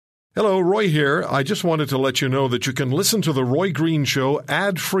Hello, Roy here. I just wanted to let you know that you can listen to The Roy Green Show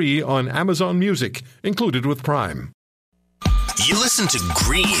ad-free on Amazon Music, included with Prime. You listen to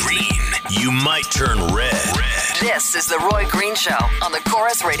Green, you might turn red. This is The Roy Green Show on the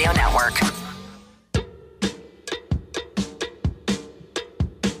Chorus Radio Network.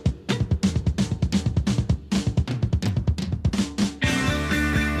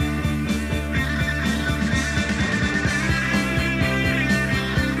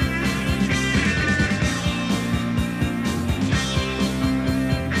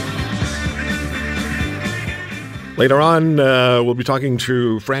 Later on, we'll be talking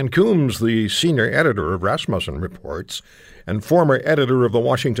to Fran Coombs, the senior editor of Rasmussen Reports and former editor of the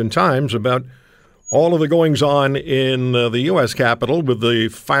Washington Times, about all of the goings-on in the U.S. Capitol with the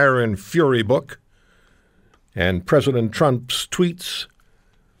Fire and Fury book and President Trump's tweets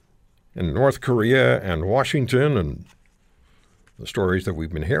in North Korea and Washington and the stories that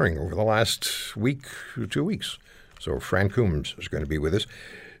we've been hearing over the last week or 2 weeks. So Fran Coombs is going to be with us.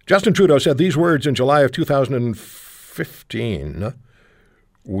 Justin Trudeau said these words in July of 2015.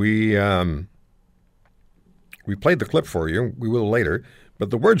 We played the clip for you. We will later. But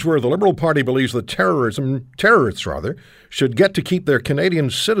the words were, the Liberal Party believes that terrorists should get to keep their Canadian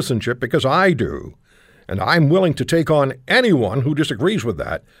citizenship because I do. And I'm willing to take on anyone who disagrees with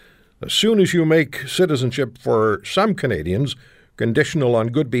that. As soon as you make citizenship for some Canadians conditional on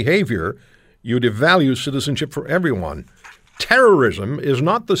good behavior, you devalue citizenship for everyone. Terrorism is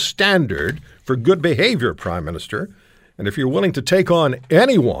not the standard for good behavior, Prime Minister. And if you're willing to take on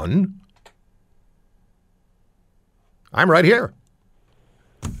anyone, I'm right here.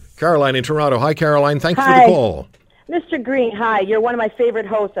 Caroline in Toronto. Hi, Caroline. Thank you for the call. Mr. Green, hi. You're one of my favorite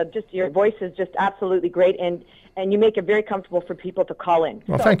hosts. Your voice is just absolutely great, and you make it very comfortable for people to call in.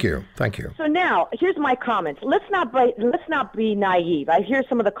 Well, thank you. Thank you. So now, here's my comments. Let's not be naive. I hear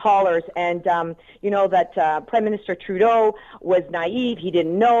some of the callers, and that Prime Minister Trudeau was naive. He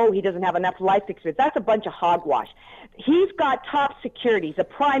didn't know. He doesn't have enough life experience. That's a bunch of hogwash. He's got top security. He's a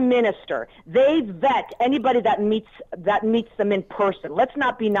prime minister. They vet anybody that meets them in person. Let's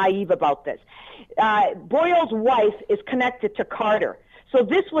not be naive about this. Boyle's wife is connected to Carter. So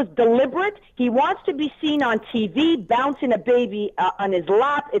this was deliberate. He wants to be seen on TV bouncing a baby on his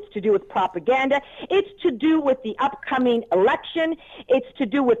lap. It's to do with propaganda. It's to do with the upcoming election. It's to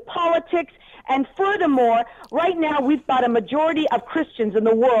do with politics. And furthermore, right now we've got a majority of Christians in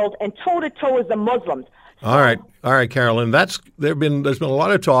the world, and toe-to-toe is the Muslims. All right, Carolyn. There's been a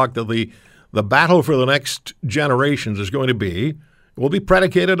lot of talk that the battle for the next generations will be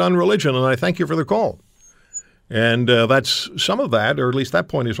predicated on religion, and I thank you for the call. And that's some of that, or at least that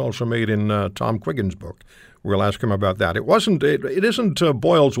point is also made in Tom Quiggin's book. We'll ask him about that. It isn't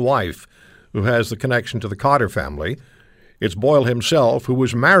Boyle's wife who has the connection to the Cotter family. It's Boyle himself, who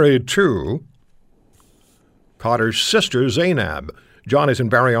was married to Cotter's sister, Zainab. John is in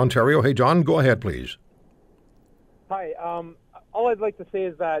Barrie, Ontario. Hey, John, go ahead, please. Hi. All I'd like to say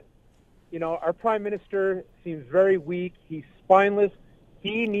is that, our Prime Minister seems very weak. He's spineless.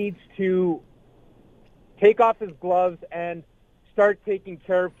 He needs to take off his gloves and start taking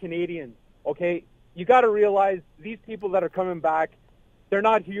care of Canadians, okay? You got to realize these people that are coming back, they're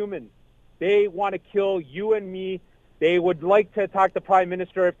not human. They want to kill you and me. They would like to attack the Prime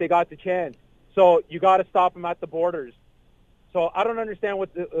Minister if they got the chance. So you got to stop them at the borders. So I don't understand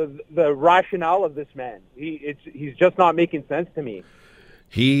what the rationale of this man. He's just not making sense to me.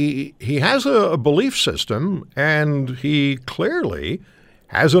 He has a belief system, and he clearly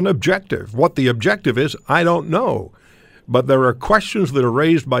has an objective. What the objective is, I don't know. But there are questions that are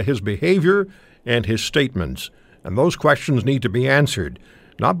raised by his behavior and his statements, and those questions need to be answered,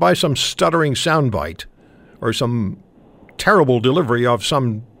 not by some stuttering soundbite or some terrible delivery of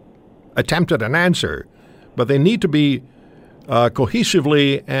some attempt at an answer, but they need to be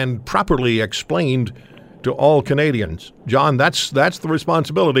cohesively and properly explained to all Canadians. John, that's the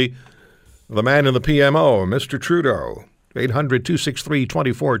responsibility of the man in the PMO, Mr. Trudeau.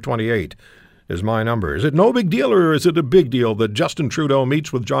 800-263-2428 is my number. Is it no big deal, or is it a big deal that Justin Trudeau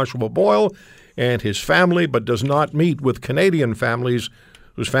meets with Joshua Boyle and his family, but does not meet with Canadian families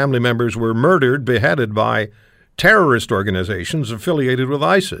whose family members were murdered, beheaded by terrorist organizations affiliated with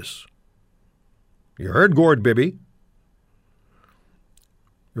ISIS? You heard Gord Bibby.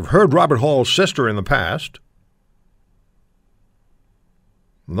 You've heard Robert Hall's sister in the past.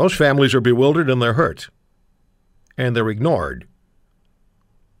 And those families are bewildered and they're hurt. And they're ignored.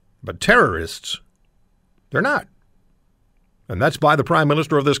 But terrorists, they're not. And that's by the Prime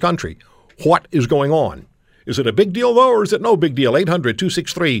Minister of this country. What is going on? Is it a big deal, though, or is it no big deal?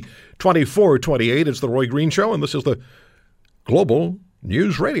 800-263-2428. It's the Roy Green Show, and this is the Global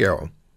News Radio.